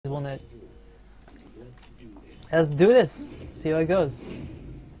on it. Let's do this. See how it goes.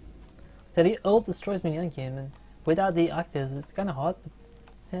 So the ult destroys me in the game, and without the actives, it's kind of hard.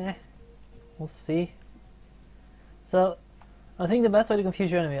 But, we'll see. So I think the best way to confuse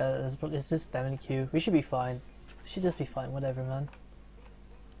your enemy is just stamina Q. We should be fine. We should just be fine. Whatever, man.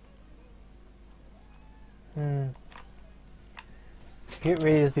 It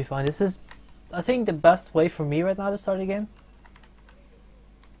really is be fine. This is, I think, the best way for me right now to start the game.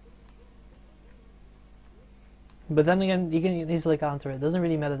 But then again, you can easily counter it. Doesn't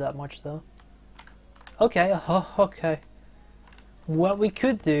really matter that much though. Okay, okay. What we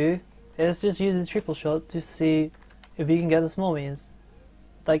could do is just use the triple shot to see if we can get the small minions.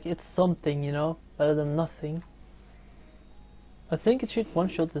 Like, it's something, you know, better than nothing. I think it should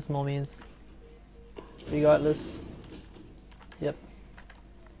one-shot the small minions. Regardless. Yep.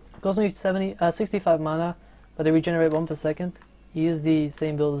 Cost me 65 mana, but they regenerate 1 per second. Use the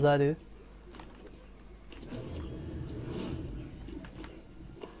same build as I do.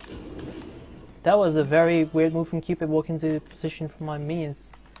 That was a very weird move from Cupid, walking into position for my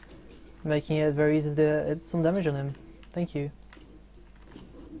minions, making it very easy to hit some damage on him. Thank you.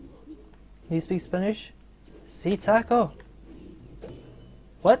 Do you speak Spanish? Si, taco.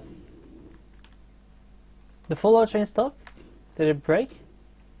 What? The full auto train stopped? Did it break?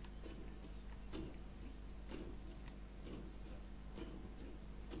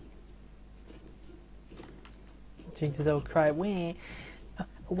 Jinx will cry. Wee,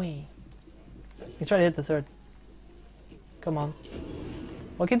 wee. You try to hit the third. Come on.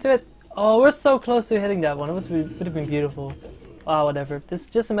 Walk into it. Oh, we're so close to hitting that one. It would have been beautiful. Ah, whatever. It's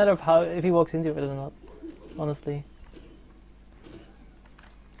just a matter of how if he walks into it or not. Honestly.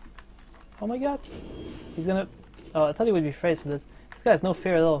 Oh my god. He's gonna. Oh, I thought he would be afraid for this. This guy has no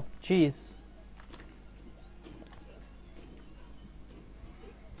fear at all. Jeez.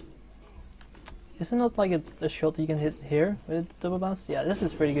 Isn't it like a shot you can hit here with a double bounce? Yeah, this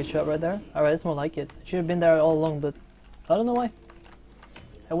is a pretty good shot right there. Alright, it's more like it. It should have been there all along, but I don't know why.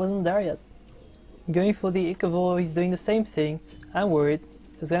 I wasn't there yet. Going for the Icavol, he's doing the same thing. I'm worried.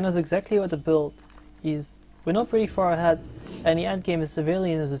 This guy knows exactly what to build. We're not pretty far ahead, and the end game is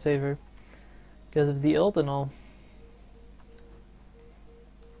severely in his favor because of the ult and all.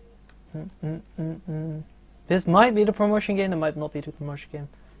 This might be the promotion game, it might not be the promotion game.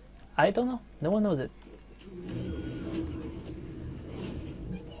 I don't know. No one knows it.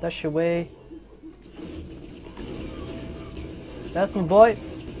 Dash away. That's my boy.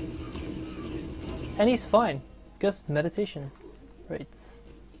 And he's fine. Because meditation. Right.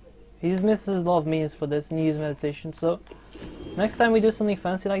 He just misses a lot of means for this and he uses meditation. So next time we do something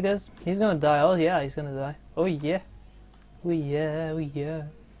fancy like this, he's gonna die. Oh yeah, he's gonna die. Oh yeah. Oh yeah, oh yeah.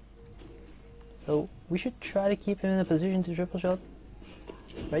 So we should try to keep him in a position to triple shot.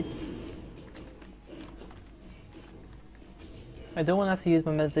 Right? I don't want to have to use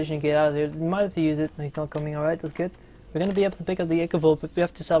my meditation to get out of here. We might have to use it and he's not coming. Alright, that's good. We're going to be able to pick up the Icavolt, but we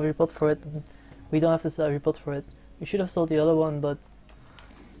have to sell repot for it. We don't have to sell repot for it. We should have sold the other one, but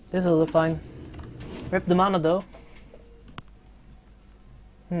this is also fine. Rip the mana though.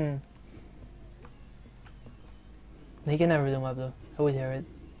 He can never do my though. I would hear it.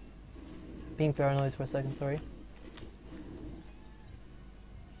 Being paranoid for a second, sorry.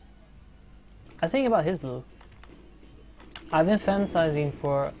 I think about his blue. I've been fantasizing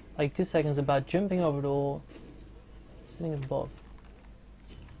for like 2 seconds about jumping over the wall, sitting above.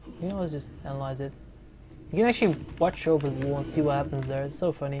 You can always just analyze it. You can actually watch over the wall and see what happens there. It's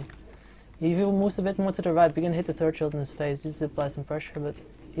so funny. If he moves a bit more to the right, we can hit the third shot in his face just to apply some pressure, but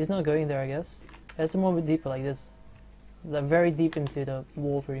he's not going there, I guess. It's more bit deeper like this. Like very deep into the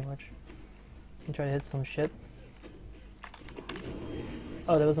wall, pretty much. You can try to hit some shit.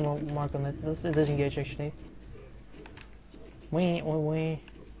 Oh, there was a mark on it. Let's disengage actually. Wee, wee,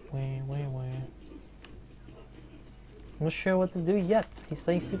 wee, wee, wee. I'm not sure what to do yet. He's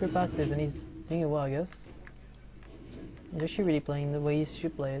playing super passive and he's doing it well, I guess. He's actually really playing the way he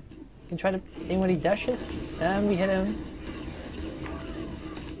should play it. You can try to aim when he dashes, and we hit him.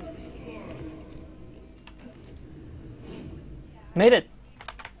 Made it!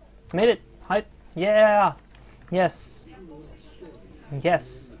 Made it! Hype! Yeah! Yes!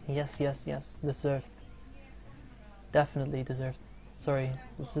 Yes! Yes, yes, yes. Deserved. Definitely deserved. Sorry,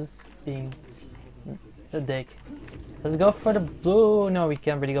 this is being a dick. Let's go for the blue. No, we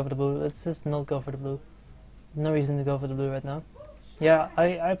can't really go for the blue. Let's just not go for the blue. No reason to go for the blue right now. Yeah,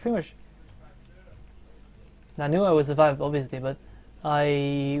 I pretty much... I knew I would survive, obviously, but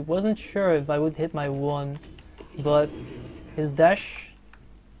I wasn't sure if I would hit my one. But his dash,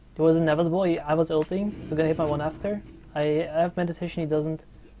 it was inevitable. I was ulting, so gonna hit my one after. I have meditation, he doesn't.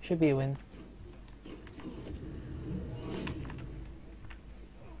 Should be a win.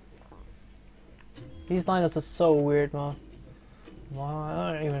 These lineups are so weird, man. Wow,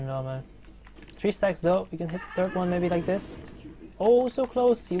 I don't even know, man. 3 stacks though. We can hit the third one maybe like this. Oh, so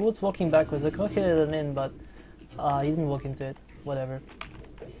close. He was walking backwards. I could have hit it in, but he didn't walk into it. Whatever.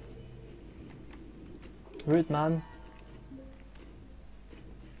 Rude, man.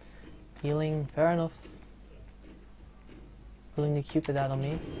 Healing, fair enough. Pulling the Cupid out on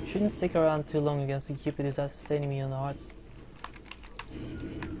me. Shouldn't stick around too long against the Cupid who's sustaining me on the hearts.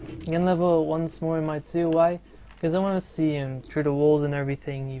 I'm gonna level once more in my 2. Why? Because I want to see him through the walls and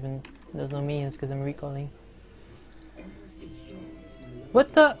everything, even there's no means because I'm recalling.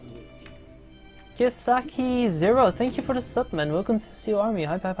 What the? Kisaki Zero, thank you for the sub, man. Welcome to CU Army.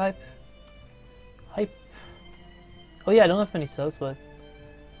 Hype, hype, hype. Hype. Oh yeah, I don't have many subs, but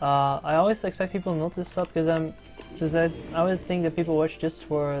I always expect people not to sub because I always think that people watch just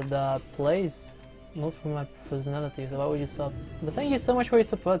for the plays, not for my personality. So why would you sub? But thank you so much for your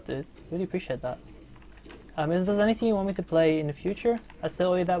support, dude. Really appreciate that. If there's anything you want me to play in the future, I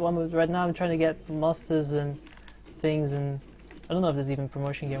still owe you that one. But right now I'm trying to get masters and things, and I don't know if there's even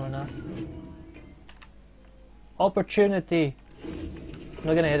promotion game or not. Opportunity. I'm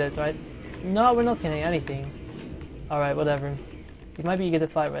not gonna hit it, right? No, we're not getting anything. Alright, whatever. He might be good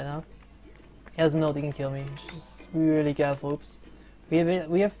at fight right now. He has a note, he can kill me. Just be really careful. Oops. We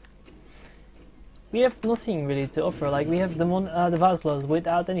have nothing really to offer. Like we have the Devout Claws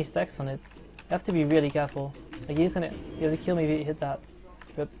without any stacks on it. You have to be really careful. Like he's gonna be able to kill me if he hit that.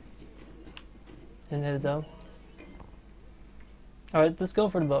 Rip. Didn't hit it though. Alright, let's go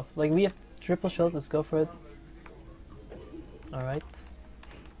for the buff. Like we have triple shot, let's go for it. Alright.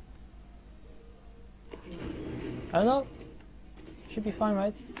 I don't know. Should be fine,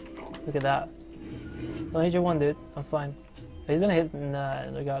 right? Look at that. Don't hit your one, dude. I'm fine. But he's gonna hit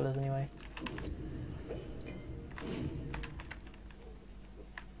regardless anyway.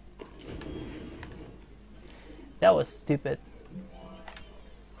 That was stupid.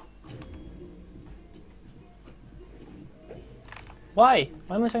 Why?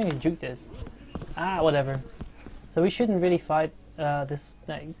 Why am I trying to juke this? Ah, whatever. So we shouldn't really fight this.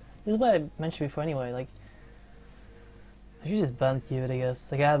 This is what I mentioned before anyway. Like, I should just ban Cupid, I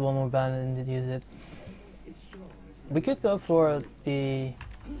guess. Like, I had one more ban and didn't use it. We could go for the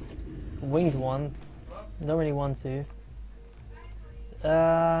winged ones. Don't really want to.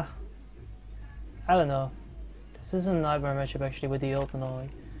 I don't know. This is a nightmare matchup actually with the ult and all. Like,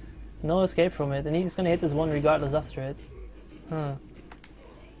 no escape from it, and he's gonna hit this one regardless after it. Huh.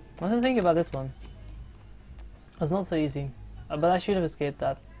 What do you think about this one? It's not so easy, but I should have escaped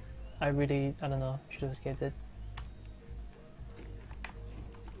that. I don't know, should have escaped it.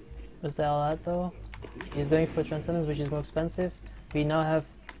 What's the hell at though? He's going for Transcendence, which is more expensive. We now have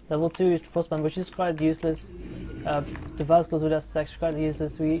level 2 Frostband, which is quite useless. The Vascals with us is actually quite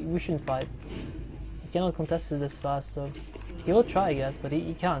useless. We shouldn't fight. He cannot contest it this fast, so he will try, I guess, but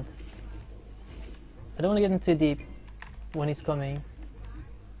he can't. I don't want to get him too deep when he's coming.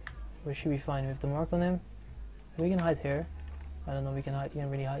 We should be fine with the mark on him. We can hide here. I don't know, we can hide. We can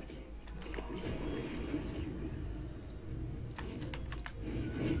really hide.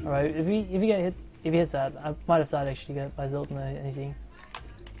 Alright, if he get hit, if he hits that, I might have died actually by his ult or anything.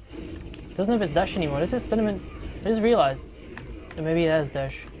 Doesn't have his dash anymore. This is Cinnamon. I just realized that maybe he has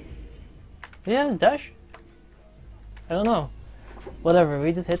dash. Did he have his dash? I don't know. Whatever.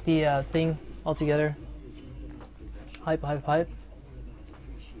 We just hit the thing altogether. Hype, hype, hype.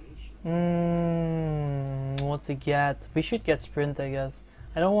 What to get? We should get sprint, I guess.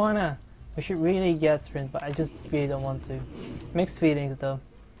 I don't wanna. We should really get sprint, but I just really don't want to. Mixed feelings though.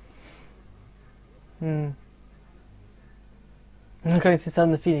 I'm going to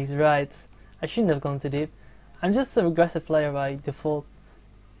Sun the Phoenix, right. I shouldn't have gone too deep. I'm just an aggressive player by default.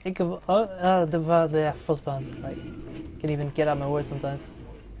 The Frostband. Like, can't even get out my words sometimes.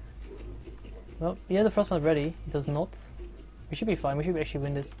 Well, yeah, the Frostband ready. He does not. We should be fine. We should actually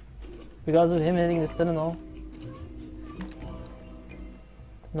win this. Because of him hitting the stun and all.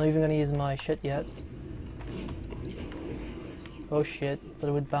 Not even gonna use my shit yet. Oh shit, but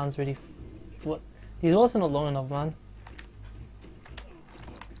it would bounce really. What? He's also not long enough, man.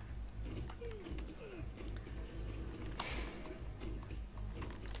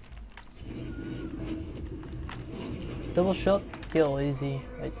 Double shot, kill, easy.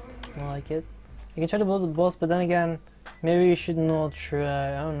 Right, I like it. You can try to build the boss, but then again, maybe you should not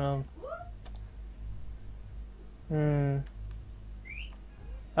try. I don't know.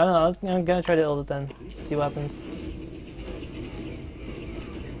 I don't know. I'm gonna try to ult it then. See what happens.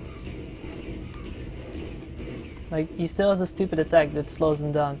 Like, he still has a stupid attack that slows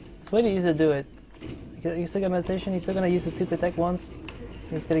him down. It's way too easy to do it. You still got meditation, he's still gonna use the stupid attack once.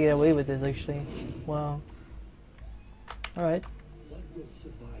 He's gonna get away with this, actually. Wow. Alright.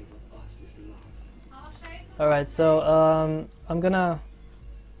 Alright, so, I'm gonna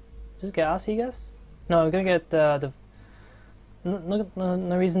just get Asi, I guess? No, I'm gonna get the...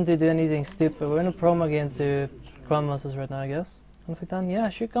 No reason to do anything stupid. We're gonna promo again to Grandmasters right now, I guess. Conflict down? Yeah,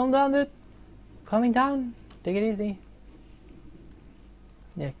 sure, calm down, dude. Calming down. Take it easy.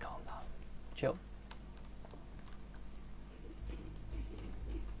 Yeah, calm down. Chill.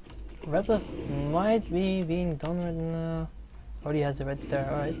 Red left might be being done right now. Already has it right there,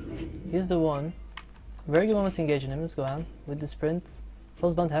 alright. Here's the one. Very good moment to engage in him. Let's go on with the sprint.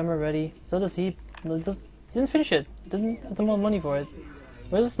 Close bound hammer ready. So does he. He didn't finish it. Didn't have the more money for it.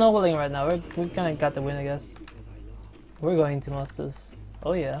 We're just snowballing right now. We kind of got the win, I guess. We're going to Masters.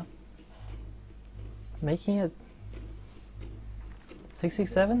 Oh yeah. Making it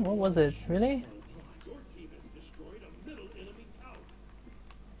 667? What was it? Really?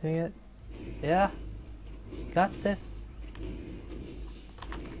 Doing it? Yeah. Got this.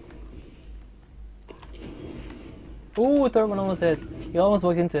 Ooh, third one almost hit. You almost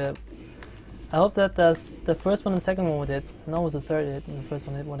walked into it. I hope that the first one and the second one would hit. And that was the third hit and the first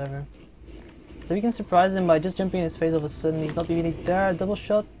one hit, whatever. So we can surprise him by just jumping in his face all of a sudden. He's not really there. Double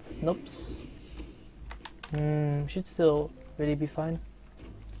shot. Nope. Should still really be fine.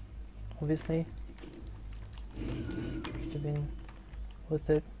 Obviously. Should have been with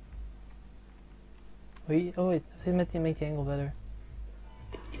it. Oh wait, I think to make the angle better.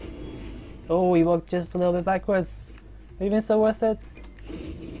 Oh, he walked just a little bit backwards. Would have been so worth it.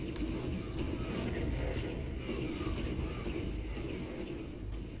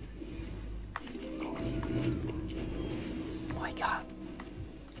 Oh my god.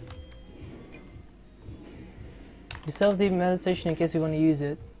 You still have the meditation in case we want to use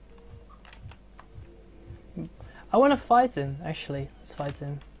it. I want to fight him, actually. Let's fight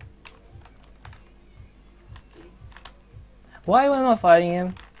him. Why am I fighting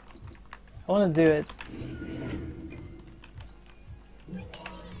him? I want to do it.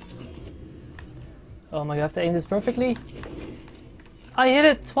 Oh my god, I have to aim this perfectly. I hit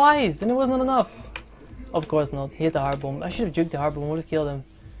it twice and it was not enough. Of course not, he hit the hard bomb. I should have juked the hard bomb, would have killed him.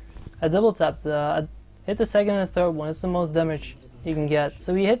 I double tapped, I hit the second and third one, it's the most damage you can get.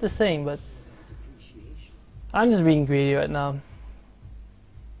 So we hit the thing, but I'm just being greedy right now.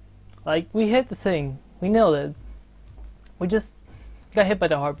 Like, we hit the thing, we nailed it. We just got hit by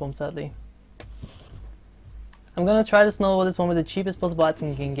the hard bomb, sadly. I'm gonna try to snowball this one with the cheapest possible item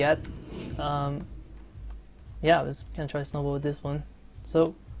you can get. Yeah, I was gonna try to snowball with this one.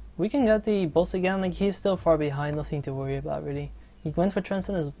 So, we can get the boss again. Like, he's still far behind, nothing to worry about really. He went for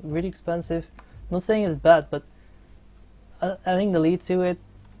Transcend, it's really expensive. Not saying it's bad, but adding the lead to it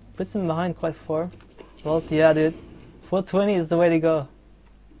puts him behind quite far. Well, so yeah, dude, 420 is the way to go.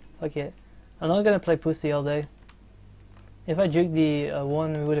 Okay, I'm not gonna play pussy all day. If I juked the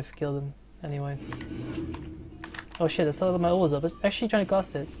one, we would have killed him anyway. Oh shit, I thought my ult was up. It's actually trying to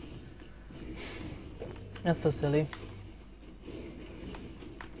cost it. That's so silly.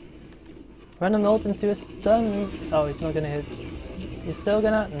 Random ult into a stun. Oh, he's not gonna hit. He's still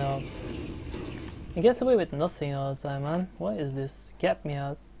gonna. No. He gets away with nothing all the time, man. What is this? Cap me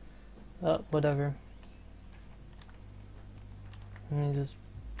out. Whatever. And he's just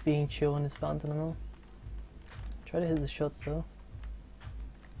being chill on his fountain and all. Try to hit the shots though.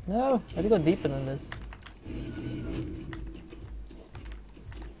 No, I have to go deeper than this.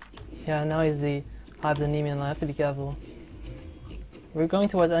 Yeah, now he's the high anemia and I have to be careful. We're going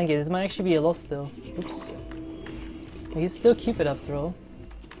towards endgame. This might actually be a loss still. Oops. He's still Cupid after all.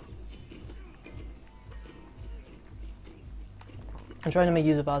 I'm trying to make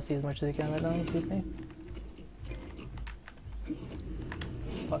use of Asi as much as I can right now, obviously.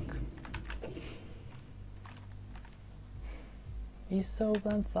 Fuck. He's so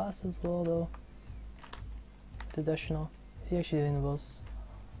damn fast as well though. Traditional. Is he actually doing the boss?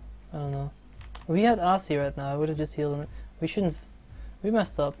 I don't know. If we had Asi right now, I would have just healed him. We shouldn't. We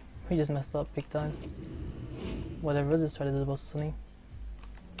messed up. We just messed up big time. Whatever, let's just try to do the boss or something.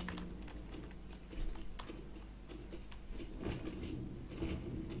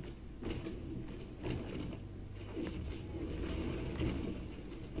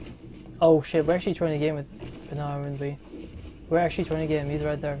 Oh shit, we're actually trying a game with Bennna, aren't we? We're actually trying a game, he's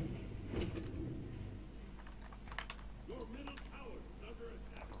right there.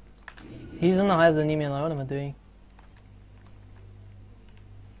 He's in the high of the anemia line, what am I doing?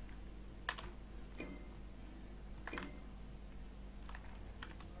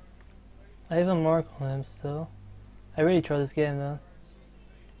 I have a mark on him still. I really troll this game though.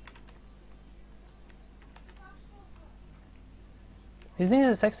 He's doing the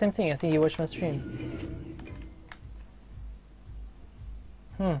exact same thing. I think he watched my stream.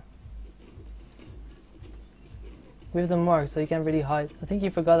 We have the mark, so you can't really hide. I think he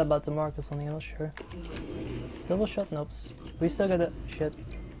forgot about the mark or something, I'm not sure. Double shot? Nope. We still got the shit.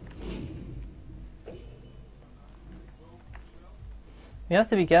 We have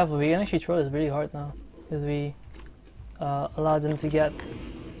to be careful. We can actually troll this really hard now. Because we allowed him to get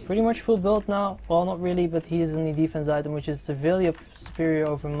pretty much full build now. Well, not really, but he's in the defense item, which is severely superior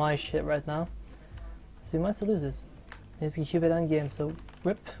over my shit right now. So we might still lose this. He's a Cupid endgame, so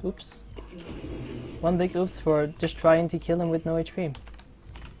rip. Oops. One big oops for just trying to kill him with no HP.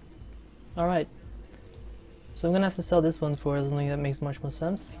 Alright. So I'm gonna have to sell this one for something that makes much more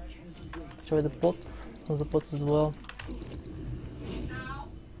sense. Destroy the bot. Those the bots as well.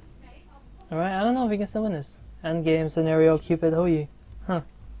 Alright, I don't know if we can still win this. Endgame scenario Cupid Hoyi. Huh.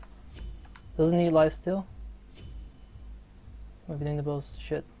 Doesn't need life still. Might be doing the boss.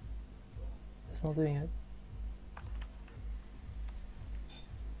 Shit. It's not doing it.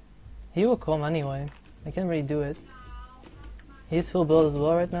 He will come anyway. I can't really do it. He's full build as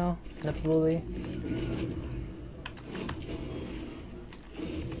well right now, inevitably.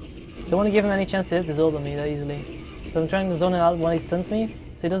 Don't want to give him any chance to hit his ult on me that easily. So I'm trying to zone him out when he stuns me,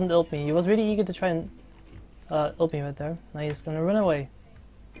 so he doesn't ult me. He was really eager to try and ult me right there. Now he's gonna run away.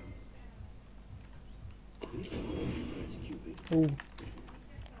 Ooh.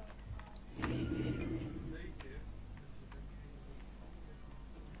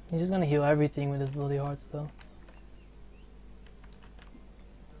 He's just gonna heal everything with his bloody hearts though.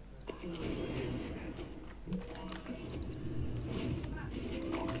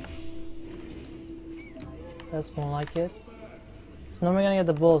 That's more like it. So now we're gonna get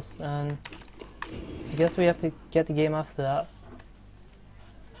the bulls, and I guess we have to get the game after that.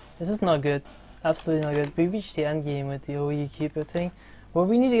 This is not good. Absolutely not good. We reached the end game with the OE Cupid thing. Well,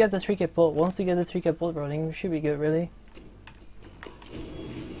 we need to get the 3k bolt. Once we get the 3k bolt rolling, we should be good, really.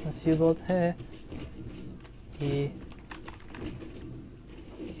 Let's you bolt here. Yeah.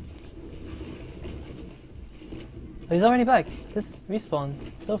 Oh, he's already back. This respawn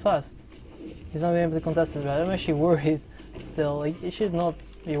so fast. He's not being able to contest it, right? I'm actually worried still. Like, you should not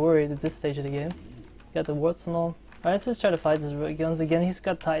be worried at this stage of the game. Got the wards and all. Alright, let's just try to fight this guns again. He's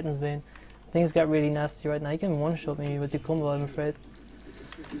got Titan's Bane. Things got really nasty right now. He can one-shot me with the combo, I'm afraid.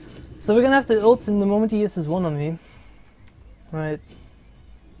 So we're gonna have to ult in the moment he uses one on me. Right.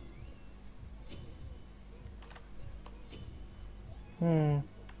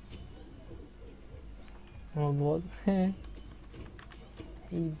 Oh, bot. Hey,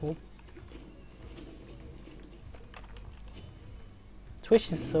 bot.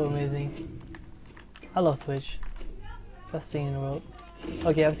 Twitch is so amazing. I love Twitch. Best thing in the world.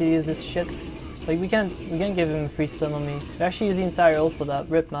 Okay, I have to use this shit. Like we can't give him a free stun on me. We actually use the entire ult for that.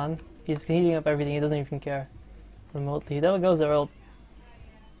 Rip, man. He's heating up everything. He doesn't even care. Remotely. There goes our ult.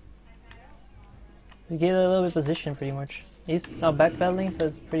 He gave a little bit of position, pretty much. He's now backpedaling, so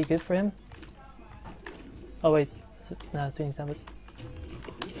it's pretty good for him. Oh wait, no, it's doing something.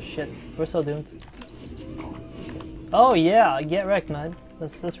 Shit, we're so doomed. Oh yeah, get wrecked, man.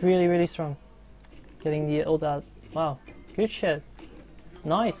 That's really strong. Getting the ult out. Wow, good shit.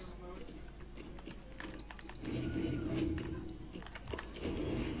 Nice.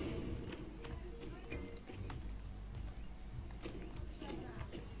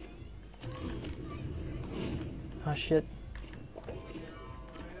 Oh shit.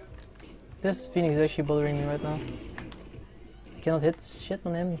 This Phoenix is actually bothering me right now. I cannot hit shit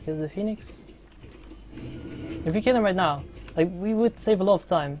on him because of the Phoenix. If we kill him right now, like we would save a lot of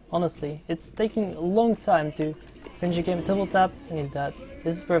time, honestly. It's taking a long time to finish the game. Double tap and he's dead.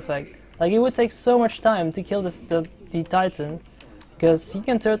 This is perfect. Like it would take so much time to kill the Titan, because he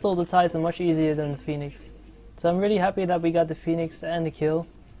can turtle the Titan much easier than the Phoenix. So I'm really happy that we got the Phoenix and the kill.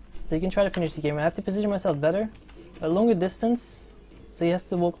 So you can try to finish the game. I have to position myself better. A longer distance. So he has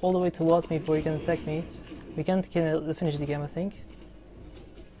to walk all the way towards me before he can attack me. We can't finish the game, I think.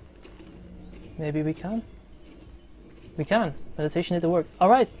 Maybe we can? We can. Meditation did the work.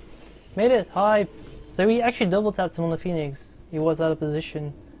 Alright! Made it! Hi! So we actually double tapped him on the Phoenix. He was out of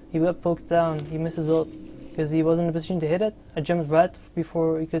position. He got poked down. He missed his ult because he wasn't in a position to hit it. I jumped right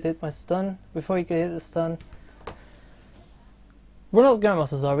before he could hit my stun. Before he could hit the stun. We're not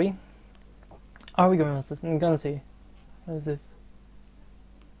Grandmasters, are we? Are we Grandmasters? I'm gonna see. What is this?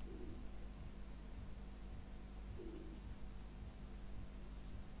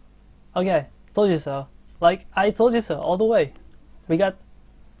 Okay, told you so. Like, I told you so, all the way. We got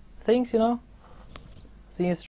things, you know? Seeing